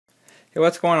Hey,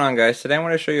 what's going on, guys? Today I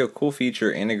want to show you a cool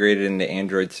feature integrated into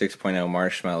Android 6.0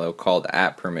 Marshmallow called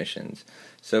App Permissions.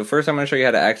 So first I'm going to show you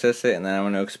how to access it, and then I'm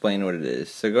going to explain what it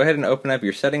is. So go ahead and open up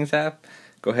your Settings app,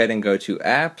 go ahead and go to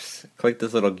Apps, click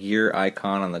this little gear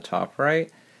icon on the top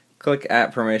right, click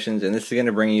App Permissions, and this is going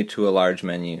to bring you to a large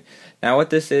menu. Now what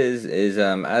this is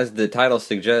as the title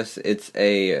suggests, it's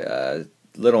a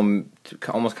little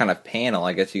almost kind of panel,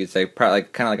 I guess you could say, kind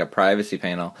of like a privacy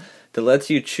panel that lets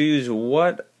you choose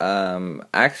what data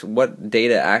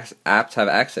apps have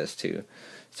access to.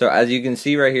 So as you can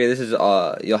see right here, this is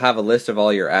you'll have a list of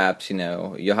all your apps.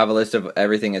 You'll have a list of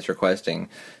everything it's requesting.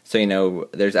 So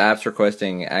there's apps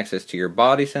requesting access to your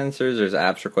body sensors. There's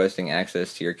apps requesting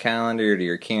access to your calendar, to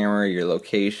your camera, your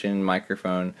location,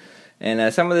 microphone.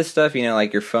 And some of this stuff,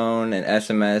 like your phone and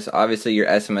SMS, obviously your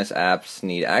SMS apps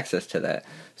need access to that.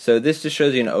 So this just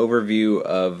shows you an overview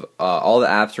of all the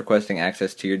apps requesting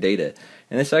access to your data.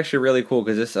 And this is actually really cool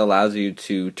because this allows you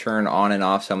to turn on and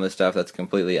off some of the stuff that's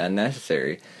completely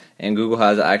unnecessary. And Google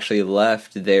has actually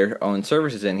left their own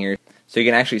services in here. So you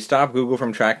can actually stop Google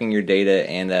from tracking your data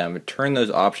and turn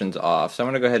those options off. So I'm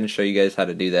going to go ahead and show you guys how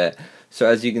to do that. So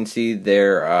as you can see,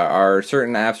 there are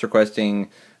certain apps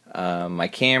requesting my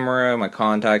camera, my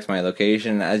contacts, my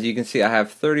location. As you can see, I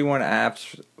have 31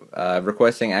 apps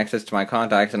requesting access to my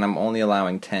contacts, and I'm only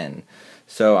allowing 10.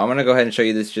 So I'm going to go ahead and show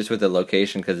you this just with the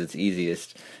location because it's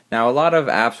easiest. Now a lot of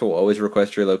apps will always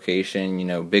request your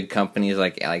location. Big companies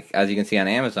like as you can see on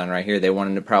Amazon right here, they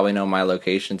want to probably know my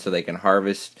location so they can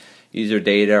harvest user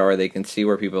data or they can see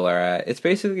where people are at. It's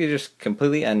basically just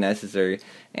completely unnecessary,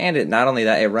 and not only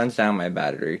that, it runs down my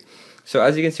battery. So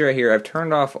as you can see right here, I've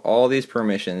turned off all these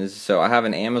permissions. So I have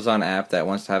an Amazon app that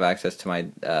wants to have access to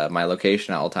my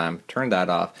location at all time. Turned that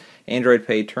off. Android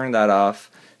Pay, turned that off.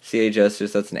 CA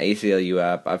Justice, that's an ACLU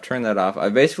app. I've turned that off.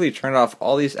 I've basically turned off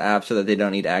all these apps so that they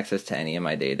don't need access to any of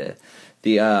my data.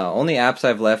 The only apps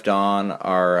I've left on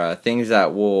are things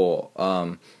that will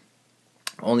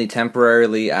only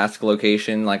temporarily ask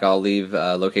location. Like I'll leave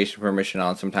location permission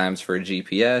on sometimes for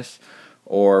GPS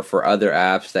or for other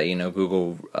apps that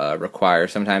Google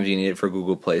requires. Sometimes you need it for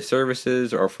Google Play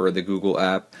services or for the Google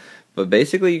app. But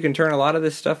basically you can turn a lot of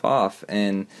this stuff off.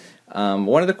 And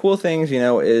one of the cool things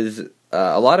is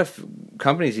a lot of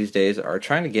companies these days are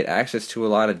trying to get access to a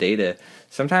lot of data.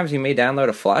 Sometimes you may download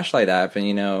a flashlight app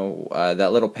and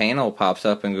that little panel pops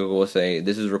up and Google will say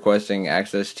this is requesting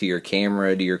access to your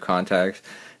camera, to your contacts.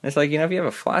 And it's like, if you have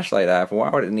a flashlight app, why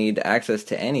would it need access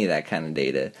to any of that kind of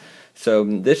data? So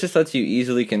this just lets you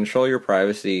easily control your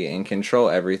privacy and control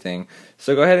everything.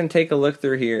 So go ahead and take a look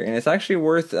through here, and it's actually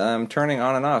worth turning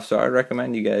on and off. So I would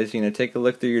recommend you guys, take a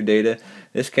look through your data.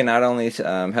 This can not only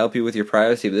help you with your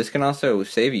privacy, but this can also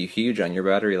save you huge on your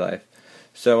battery life.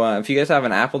 So if you guys have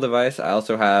an Apple device, I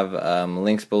also have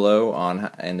links below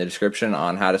in the description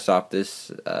on how to stop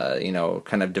this,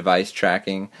 kind of device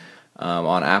tracking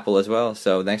on Apple as well.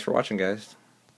 So thanks for watching, guys.